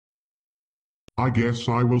I guess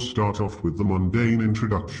I will start off with the mundane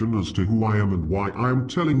introduction as to who I am and why I am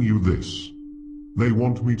telling you this. They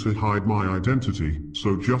want me to hide my identity,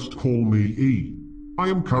 so just call me E. I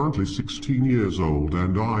am currently 16 years old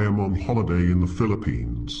and I am on holiday in the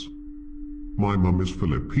Philippines. My mum is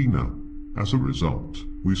Filipina. As a result,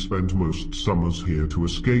 we spend most summers here to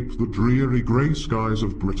escape the dreary grey skies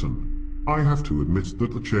of Britain. I have to admit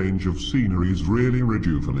that the change of scenery is really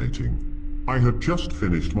rejuvenating. I had just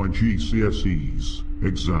finished my GCSEs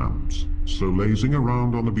exams, so lazing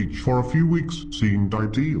around on the beach for a few weeks seemed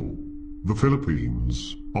ideal. The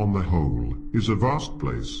Philippines, on the whole, is a vast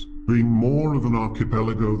place, being more of an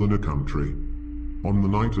archipelago than a country. On the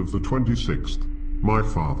night of the 26th, my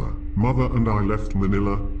father, mother and I left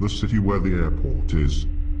Manila, the city where the airport is,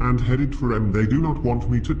 and headed for They do not want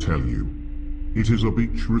me to tell you. It is a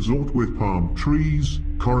beach resort with palm trees,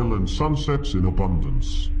 coral and sunsets in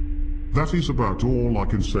abundance. That is about all I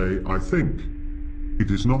can say, I think.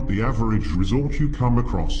 It is not the average resort you come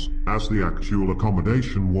across, as the actual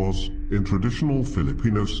accommodation was, in traditional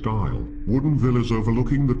Filipino style, wooden villas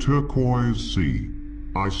overlooking the turquoise sea.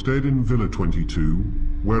 I stayed in Villa 22,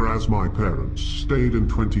 whereas my parents stayed in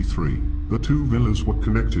 23. The two villas were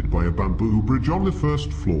connected by a bamboo bridge on the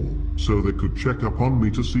first floor, so they could check up on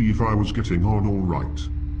me to see if I was getting on all right.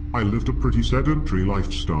 I lived a pretty sedentary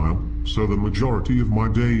lifestyle, so the majority of my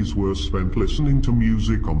days were spent listening to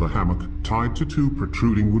music on the hammock tied to two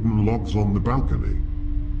protruding wooden logs on the balcony.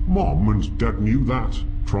 Mom and Dad knew that,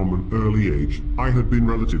 from an early age, I had been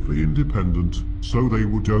relatively independent, so they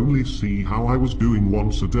would only see how I was doing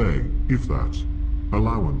once a day, if that.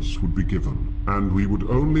 Allowance would be given, and we would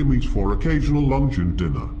only meet for occasional lunch and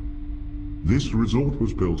dinner. This resort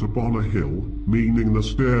was built upon a hill, meaning the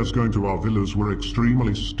stairs going to our villas were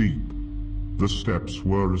extremely steep. The steps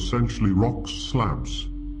were essentially rock slabs,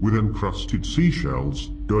 with encrusted seashells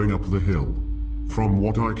going up the hill. From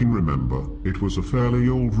what I can remember, it was a fairly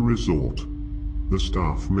old resort. The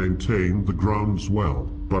staff maintained the grounds well,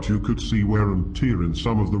 but you could see wear and tear in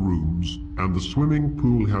some of the rooms, and the swimming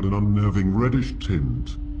pool had an unnerving reddish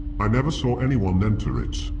tint. I never saw anyone enter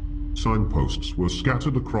it. Signposts were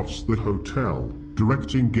scattered across the hotel,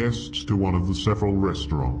 directing guests to one of the several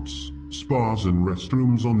restaurants, spas and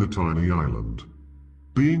restrooms on the tiny island.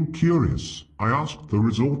 Being curious, I asked the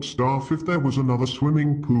resort staff if there was another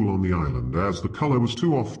swimming pool on the island, as the color was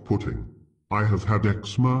too off-putting. I have had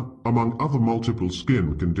eczema, among other multiple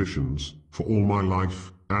skin conditions, for all my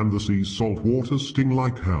life, and the sea's salt waters sting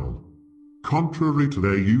like hell. Contrary to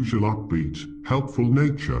their usual upbeat, helpful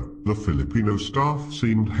nature, the Filipino staff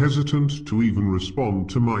seemed hesitant to even respond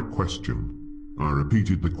to my question. I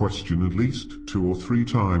repeated the question at least 2 or 3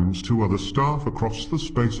 times to other staff across the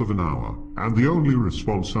space of an hour, and the only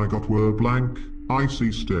response I got were blank,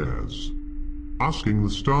 icy stares. Asking the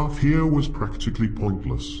staff here was practically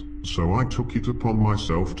pointless, so I took it upon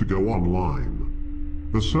myself to go online.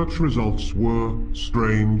 The search results were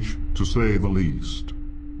strange, to say the least.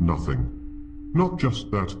 Nothing. Not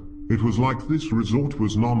just that, it was like this resort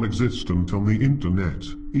was non-existent on the internet,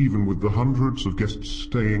 even with the hundreds of guests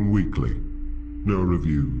staying weekly. No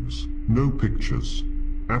reviews, no pictures,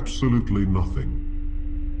 absolutely nothing.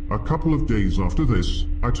 A couple of days after this,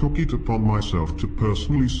 I took it upon myself to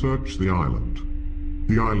personally search the island.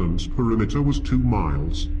 The island's perimeter was 2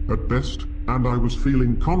 miles, at best, and I was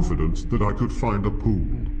feeling confident that I could find a pool,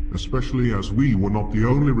 especially as we were not the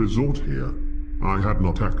only resort here. I had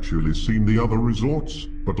not actually seen the other resorts,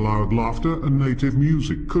 but loud laughter and native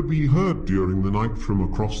music could be heard during the night from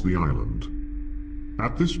across the island.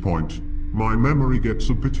 At this point, my memory gets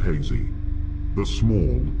a bit hazy. The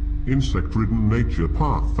small, insect-ridden nature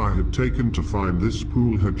path I had taken to find this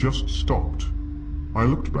pool had just stopped. I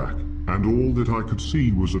looked back, and all that I could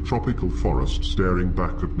see was a tropical forest staring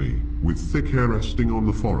back at me, with thick hair resting on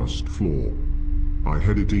the forest floor. I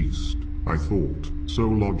headed east, I thought, so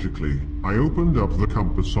logically. I opened up the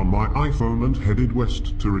compass on my iPhone and headed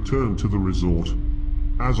west to return to the resort.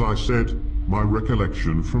 As I said, my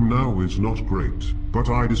recollection from now is not great, but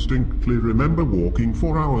I distinctly remember walking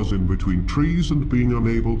for hours in between trees and being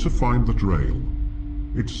unable to find the trail.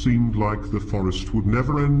 It seemed like the forest would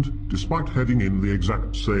never end, despite heading in the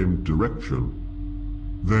exact same direction.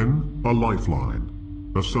 Then, a lifeline.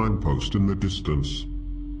 A signpost in the distance.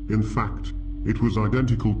 In fact, it was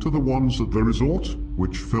identical to the ones at the resort,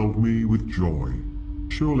 which filled me with joy.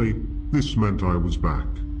 Surely, this meant I was back,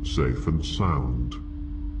 safe and sound.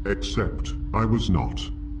 Except, I was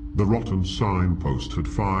not. The rotten signpost had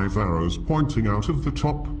 5 arrows pointing out of the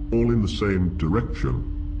top, all in the same direction.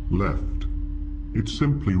 Left. It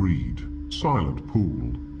simply read, Silent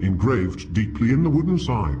Pool, engraved deeply in the wooden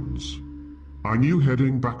signs. I knew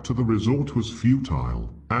heading back to the resort was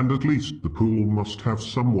futile, and at least the pool must have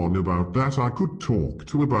someone about that I could talk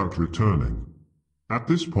to about returning. At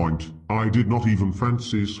this point, I did not even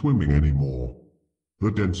fancy swimming anymore.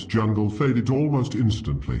 The dense jungle faded almost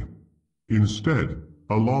instantly. Instead,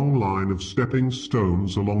 a long line of stepping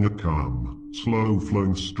stones along a calm,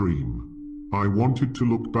 slow-flowing stream. I wanted to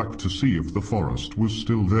look back to see if the forest was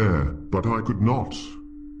still there, but I could not.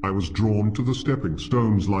 I was drawn to the stepping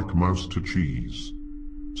stones like mouse to cheese.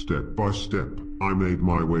 Step by step, I made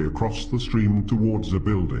my way across the stream towards a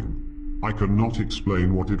building. I cannot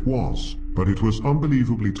explain what it was, but it was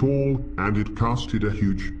unbelievably tall, and it casted a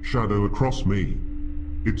huge shadow across me.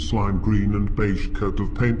 Its lime green and beige coat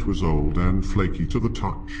of paint was old and flaky to the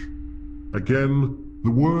touch. Again,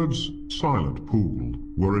 the words "Silent Pool"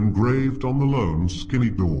 were engraved on the lone, skinny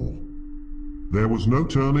door. There was no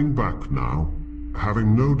turning back now.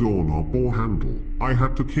 Having no doorknob or handle, I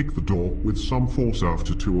had to kick the door with some force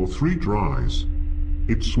after 2 or 3 tries.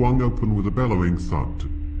 It swung open with a bellowing thud.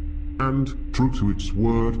 And, true to its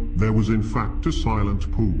word, there was in fact a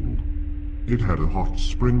silent pool. It had a hot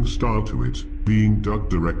spring style to it, being dug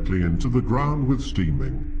directly into the ground with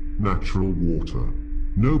steaming, natural water.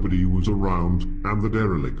 Nobody was around, and the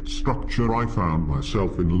derelict structure I found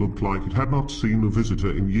myself in looked like it had not seen a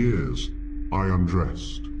visitor in years. I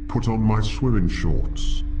undressed, put on my swimming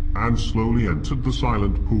shorts, and slowly entered the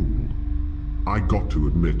silent pool. I got to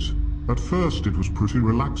admit, at first it was pretty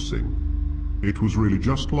relaxing. It was really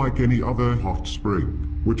just like any other hot spring,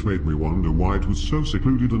 which made me wonder why it was so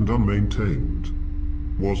secluded and unmaintained.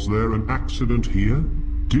 Was there an accident here?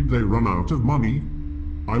 Did they run out of money?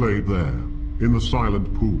 I lay there, in the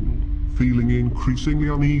silent pool, feeling increasingly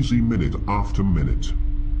uneasy minute after minute.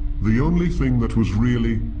 The only thing that was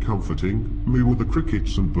really comforting me were the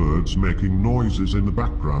crickets and birds making noises in the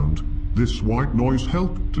background. This white noise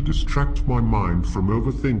helped to distract my mind from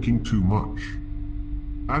overthinking too much.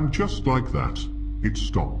 And just like that, it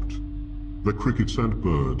stopped. The crickets and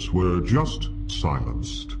birds were just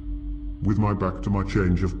silenced. With my back to my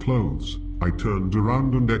change of clothes, I turned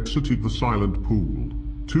around and exited the silent pool,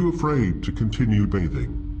 too afraid to continue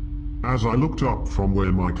bathing. As I looked up from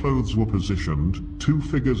where my clothes were positioned, 2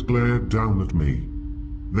 figures glared down at me.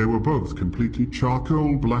 They were both completely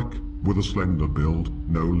charcoal black, with a slender build,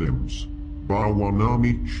 no limbs, bar 1 arm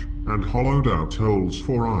each, and hollowed out holes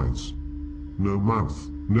for eyes. No mouth,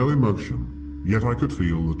 no emotion, yet I could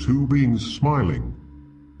feel the 2 beings smiling.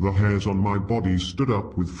 The hairs on my body stood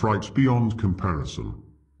up with fright beyond comparison.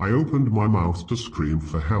 I opened my mouth to scream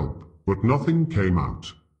for help, but nothing came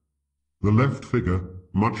out. The left figure,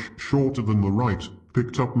 much shorter than the right,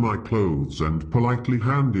 picked up my clothes and politely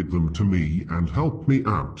handed them to me and helped me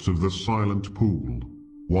out of the silent pool.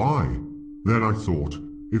 Why? Then I thought,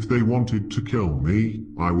 if they wanted to kill me,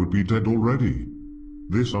 I would be dead already.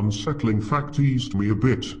 This unsettling fact eased me a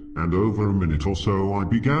bit, and over a minute or so I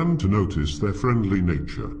began to notice their friendly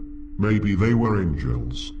nature. Maybe they were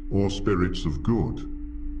angels, or spirits of good.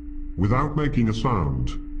 Without making a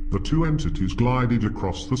sound, the 2 entities glided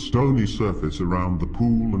across the stony surface around the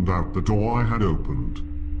pool and out the door I had opened.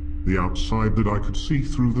 The outside that I could see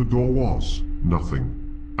through the door was nothing.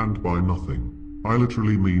 And by nothing, I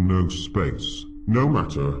literally mean no space, no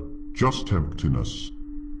matter, just emptiness.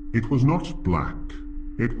 It was not black.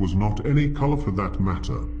 It was not any color for that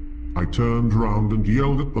matter. I turned round and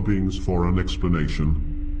yelled at the beings for an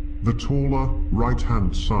explanation. The taller,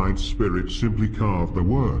 right-hand side spirit simply carved the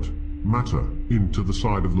word matter into the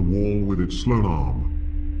side of the wall with its lone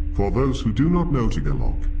arm. For those who do not know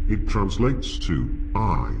Tagalog, it translates to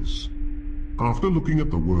eyes. After looking at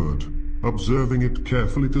the word, observing it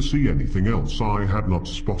carefully to see anything else I had not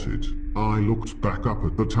spotted, I looked back up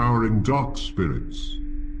at the towering dark spirits.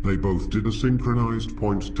 They both did a synchronized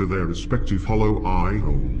point to their respective hollow eye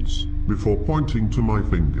holes, before pointing to my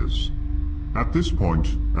fingers. At this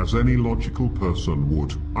point, as any logical person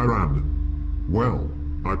would, I ran. Well,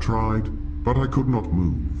 I tried, but I could not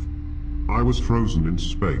move. I was frozen in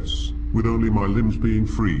space, with only my limbs being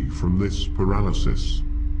free from this paralysis.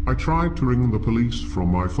 I tried to ring the police from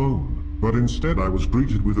my phone, but instead I was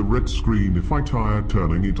greeted with a red screen if I tried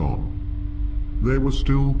turning it on. They were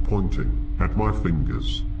still pointing at my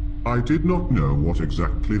fingers. I did not know what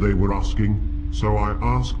exactly they were asking, so I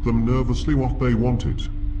asked them nervously what they wanted.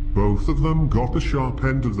 Both of them got the sharp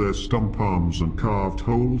end of their stump arms and carved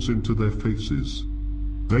holes into their faces.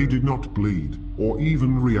 They did not bleed, or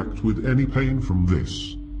even react with any pain from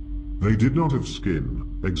this. They did not have skin,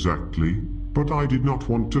 exactly, but I did not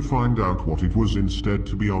want to find out what it was instead,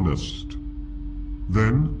 to be honest.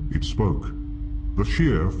 Then it spoke. The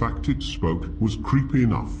sheer fact it spoke was creepy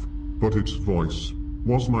enough, but its voice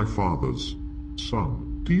was my father's.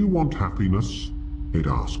 "Son, do you want happiness?" it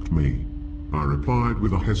asked me. I replied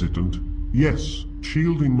with a hesitant yes,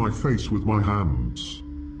 shielding my face with my hands.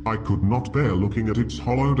 I could not bear looking at its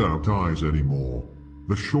hollowed-out eyes anymore.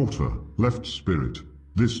 The shorter, left spirit,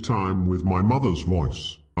 this time with my mother's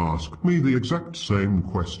voice, asked me the exact same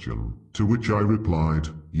question, to which I replied,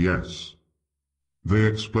 yes. They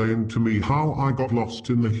explained to me how I got lost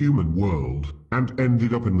in the human world, and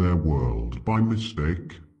ended up in their world by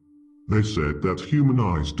mistake. They said that human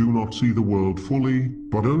eyes do not see the world fully,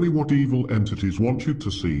 but only what evil entities want you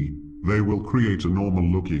to see. They will create a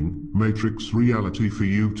normal-looking, matrix reality for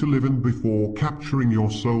you to live in before capturing your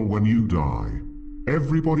soul when you die.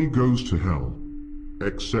 Everybody goes to hell.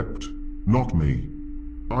 Except, not me.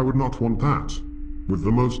 I would not want that. With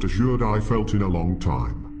the most assured I felt in a long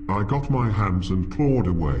time, I got my hands and clawed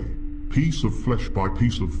away, piece of flesh by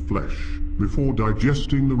piece of flesh, before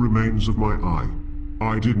digesting the remains of my eye.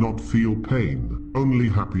 I did not feel pain, only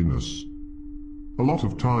happiness. A lot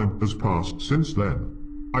of time has passed since then.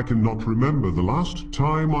 I cannot remember the last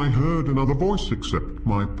time I heard another voice except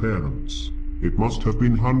my parents. It must have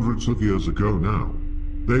been hundreds of years ago now.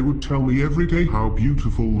 They would tell me every day how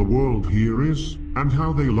beautiful the world here is, and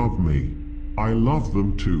how they love me. I love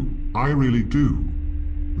them too, I really do.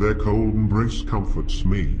 Their cold embrace comforts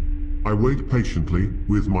me. I wait patiently,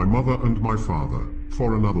 with my mother and my father,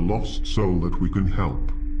 for another lost soul that we can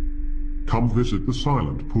help. Come visit the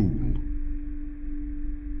silent pool.